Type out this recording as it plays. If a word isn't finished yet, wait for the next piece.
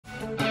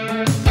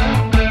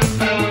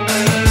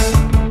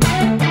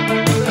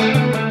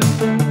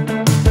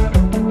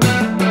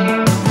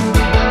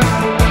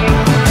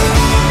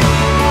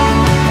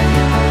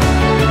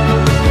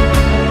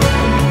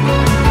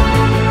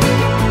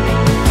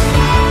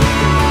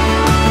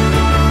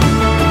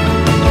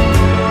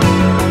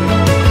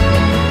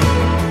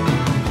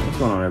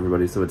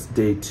everybody. So it's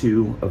day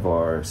 2 of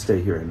our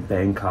stay here in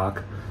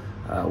Bangkok.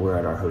 We're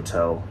at our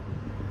hotel.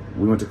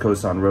 We went to Koh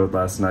San Road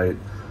last night.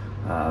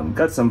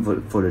 Got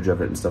some footage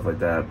of it and stuff like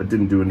that, but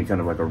didn't do any kind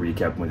of like a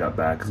recap when we got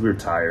back because we were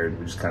tired.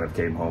 We just kind of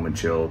came home and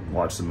chilled,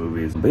 watched some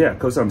movies. But yeah,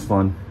 Koh San's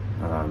fun.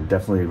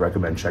 Definitely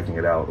recommend checking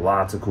it out.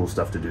 Lots of cool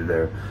stuff to do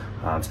there,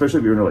 especially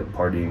if you're into like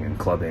partying and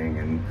clubbing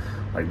and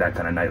like that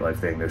kind of nightlife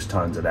thing. There's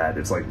tons of that.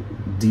 It's like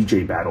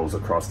DJ battles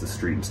across the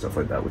street and stuff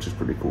like that, which is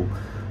pretty cool.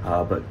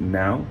 But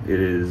now it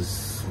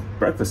is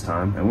breakfast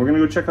time, and we're gonna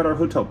go check out our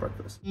hotel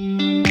breakfast. They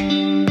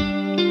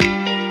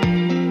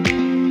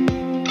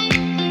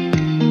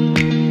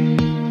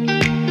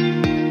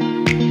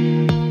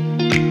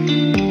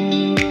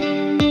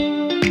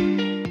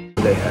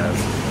have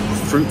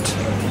fruit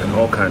and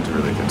all kinds of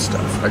really good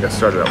stuff. I got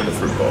started out with a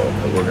fruit bowl,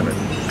 but we're gonna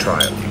try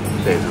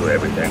basically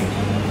everything.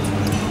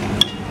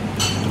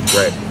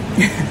 Right.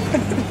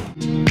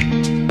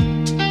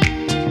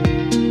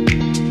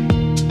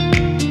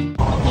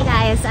 Hey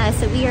guys,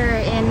 so we are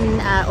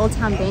in Old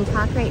Town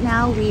Bangkok right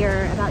now. We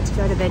are about to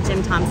go to the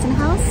Jim Thompson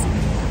House.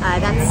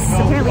 That's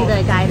apparently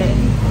the guy that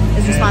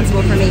is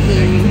responsible for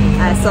making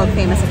silk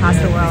famous across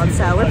the world.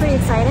 So we're pretty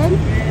excited.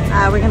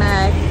 We're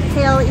gonna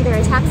hail either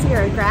a taxi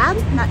or a Grab.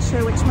 Not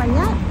sure which one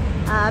yet,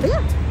 but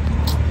yeah.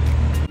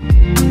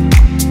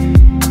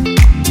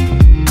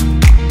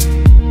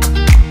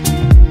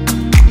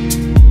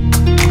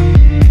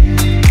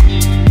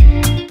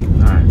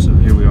 Alright, so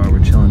here we are.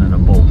 We're chilling in a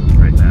Bolt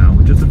right now,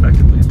 which is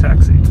effectively a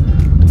taxi.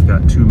 We've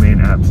got 2 main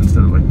apps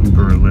instead of like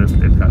Uber or Lyft.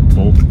 They've got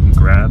Bolt and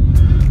Grab.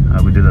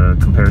 We did a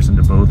comparison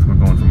to both. We're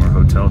going from our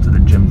hotel to the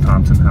Jim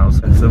Thompson House,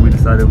 and so we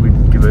decided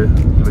we'd give a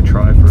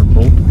try for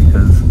Bolt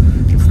because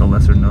it's the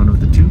lesser known of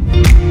the two.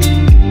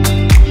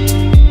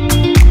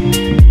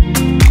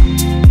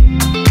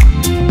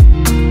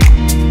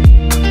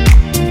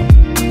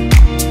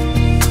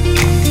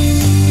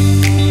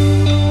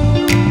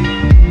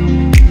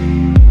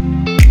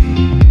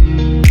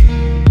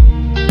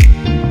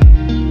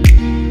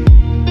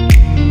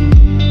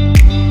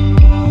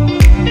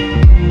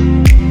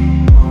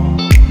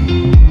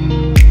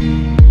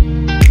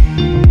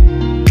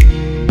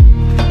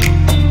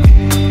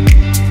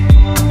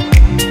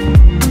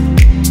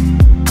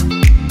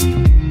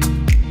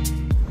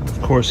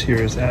 Of course, here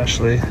is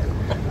Ashley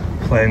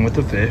playing with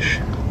the fish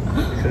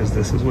because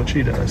this is what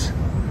she does.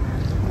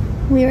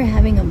 We were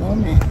having a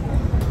moment.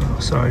 Oh,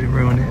 sorry to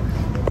ruin it.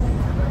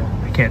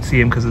 I can't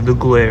see him because of the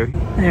glare.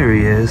 There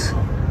he is.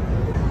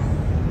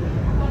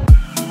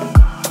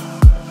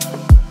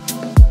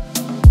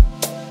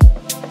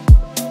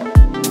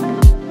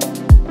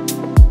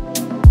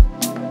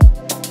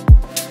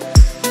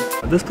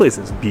 This place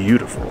is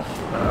beautiful.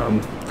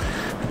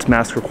 It's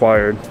mask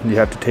required. You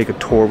have to take a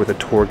tour with a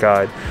tour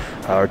guide.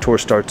 Our tour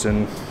starts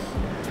in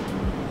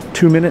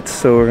 2 minutes,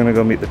 so we're gonna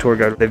go meet the tour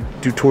guide. They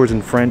do tours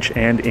in French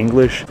and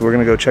English. We're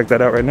gonna go check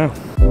that out right now.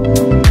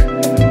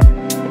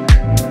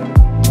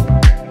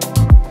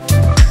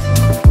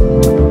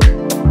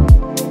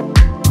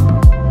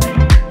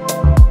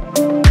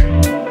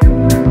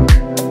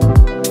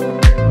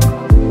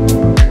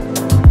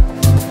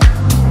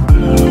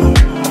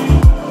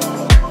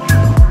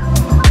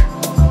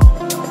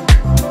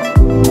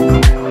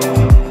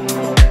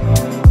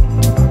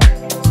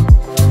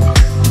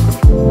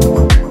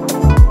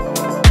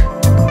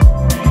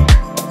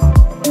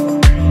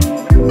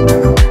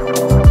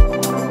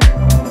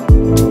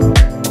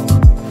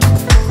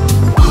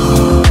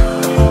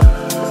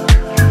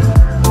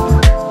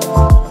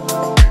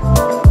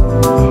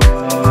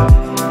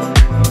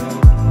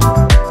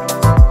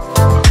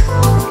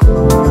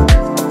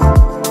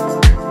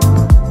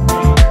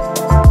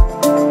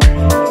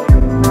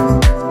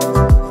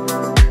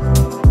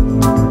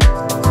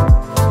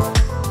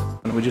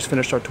 We just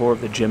finished our tour of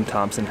the Jim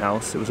Thompson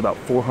House. It was about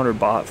 400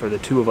 baht for the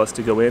 2 of us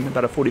to go in,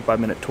 about a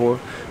 45-minute tour.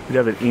 We'd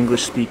have an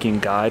English-speaking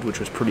guide, which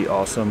was pretty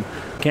awesome.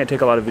 Can't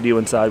take a lot of video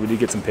inside. We did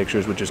get some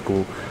pictures, which is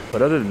cool.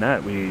 But other than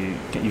that,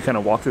 you kind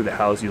of walk through the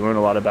house. You learn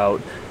a lot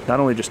about not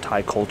only just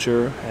Thai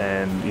culture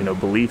and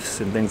beliefs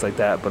and things like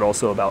that, but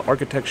also about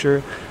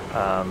architecture,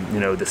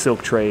 the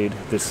silk trade.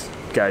 This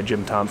guy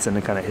Jim Thompson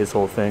and kind of his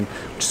whole thing,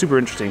 which is super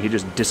interesting. He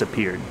just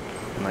disappeared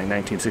in like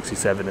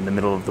 1967 in the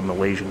middle of the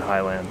Malaysian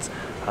highlands.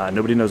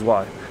 Nobody knows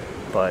why,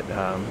 but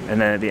and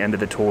then at the end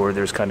of the tour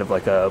there's kind of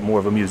like more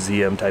of a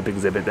museum type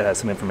exhibit that has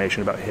some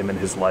information about him and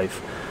his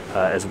life,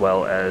 as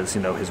well as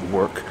his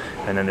work.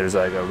 And then there's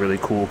like a really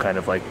cool kind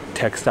of like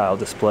textile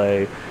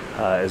display,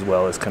 as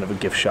well as kind of a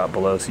gift shop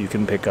below, so you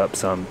can pick up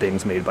some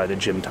things made by the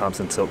Jim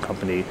Thompson Silk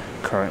Company.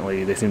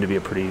 Currently they seem to be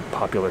a pretty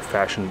popular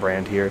fashion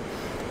brand here,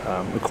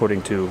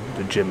 according to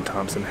the Jim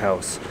Thompson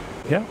House.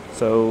 Yeah,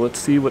 so let's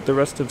see what the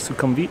rest of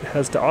Sukhumvit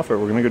has to offer.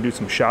 We're gonna go do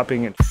some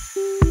shopping and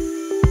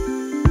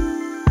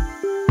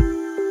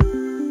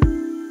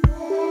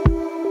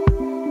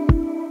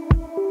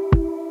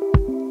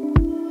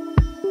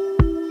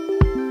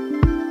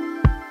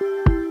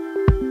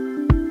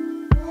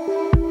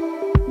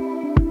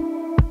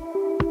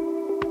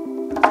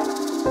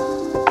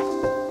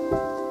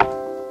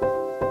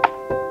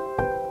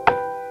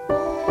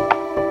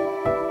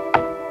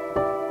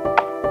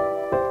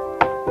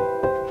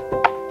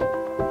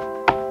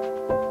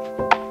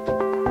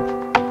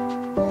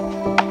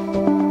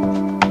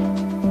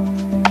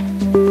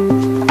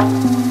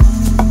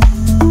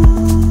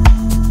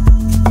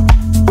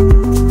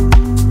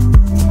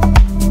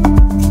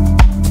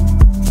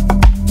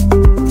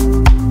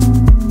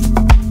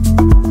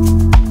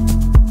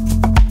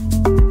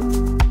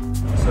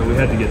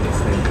had to get this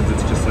thing because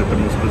it's just like the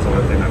most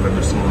bizarre thing I've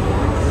ever seen.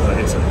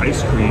 It's an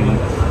ice cream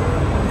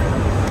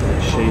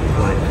shaped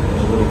like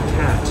a little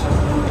cat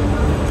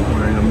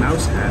wearing a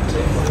mouse hat.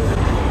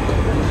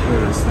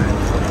 Look at this thing.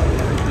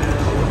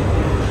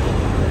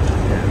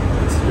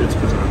 Yeah, it's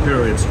bizarre.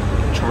 Apparently it's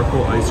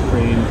charcoal ice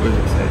cream. What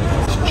does it say?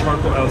 It's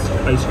charcoal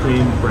ice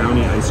cream,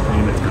 brownie ice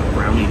cream. It's got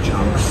brownie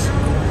chunks.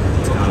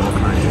 It's got all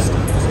kinds of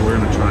stuff. So we're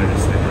gonna try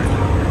this thing right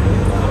now.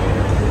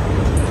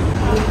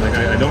 Like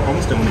I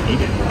almost don't want to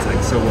eat it. It's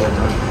like so well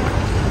done.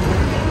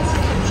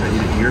 Should I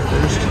eat it here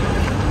first?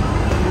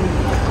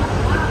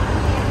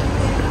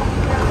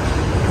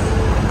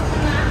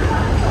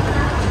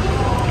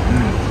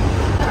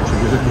 It's actually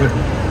really good.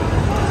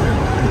 Here,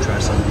 let me try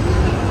some.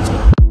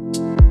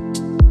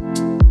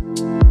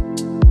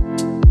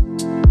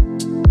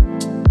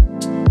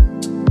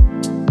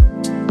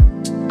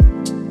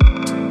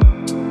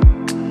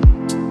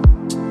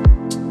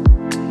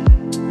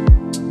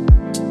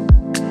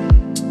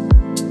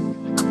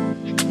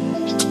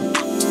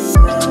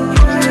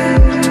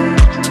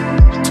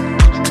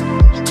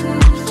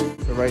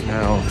 Right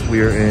now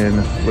we are in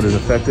what is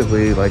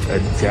effectively like a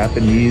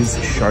Japanese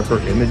sharper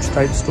image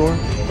type store.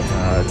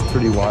 It's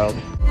pretty wild.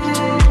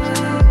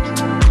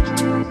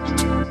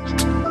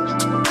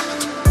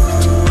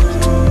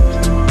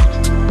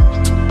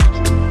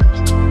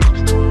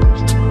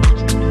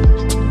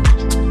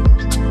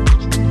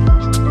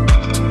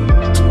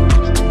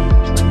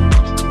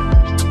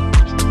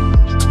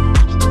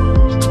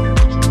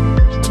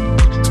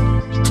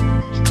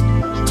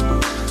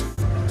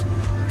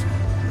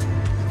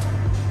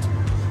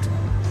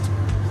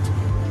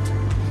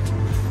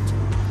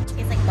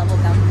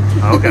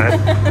 Okay.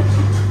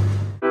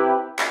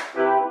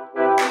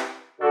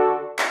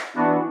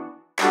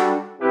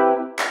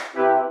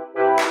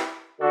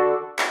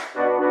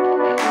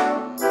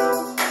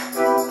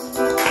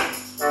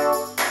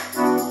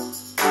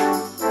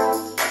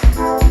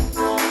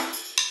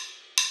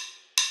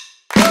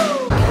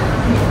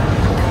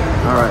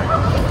 Alright,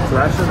 so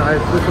Ashley and I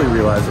quickly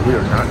realized that we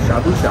are not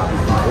shabu-shabu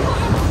people.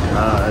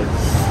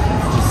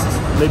 Just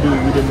maybe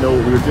we didn't know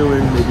what we were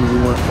doing, maybe we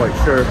weren't quite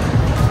sure.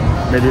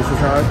 Maybe this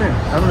is not our thing.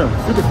 I don't know.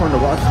 Super fun to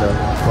watch though,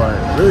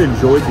 but really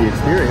enjoyed the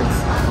experience.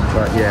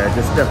 But yeah,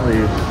 just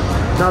definitely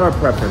not our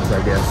preference, I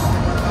guess.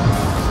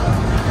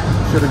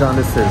 Should have gone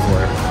to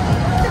Sizzler.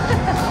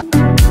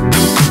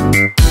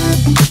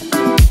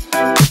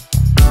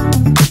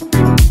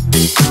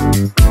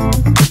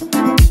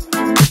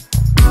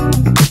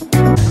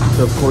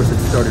 So of course it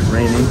started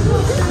raining,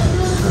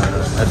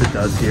 as it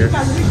does here.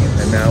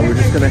 And now we're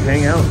just gonna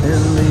hang out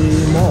in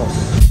the mall.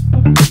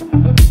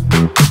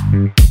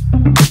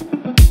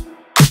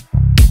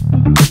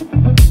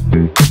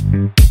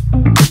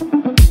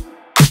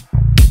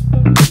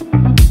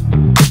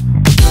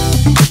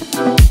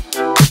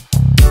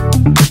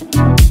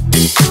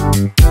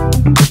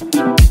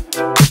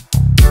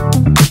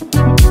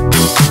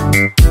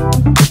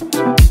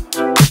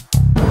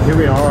 Here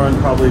we are on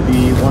probably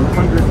the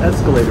 100th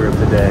escalator of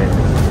the day.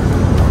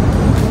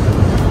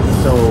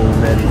 So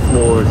many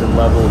floors and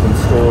levels and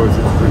stores,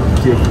 it's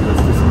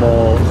ridiculous. This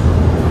mall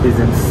is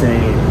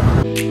insane.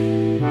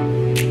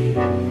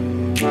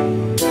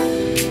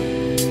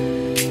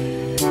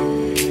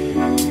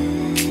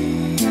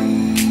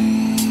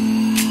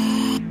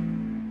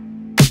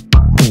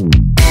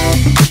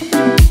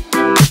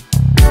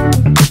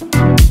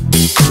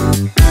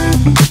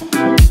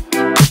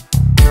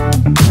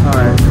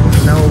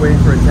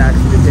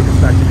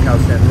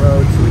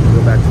 Road so we can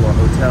go back to our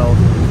hotel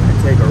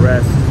and take a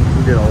rest.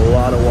 We did a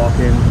lot of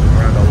walking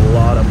around a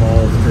lot of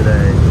malls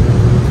today.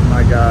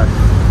 My gosh,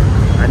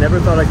 I never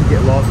thought I could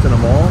get lost in a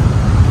mall,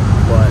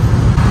 but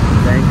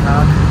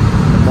Bangkok,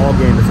 the mall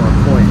game is on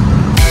point.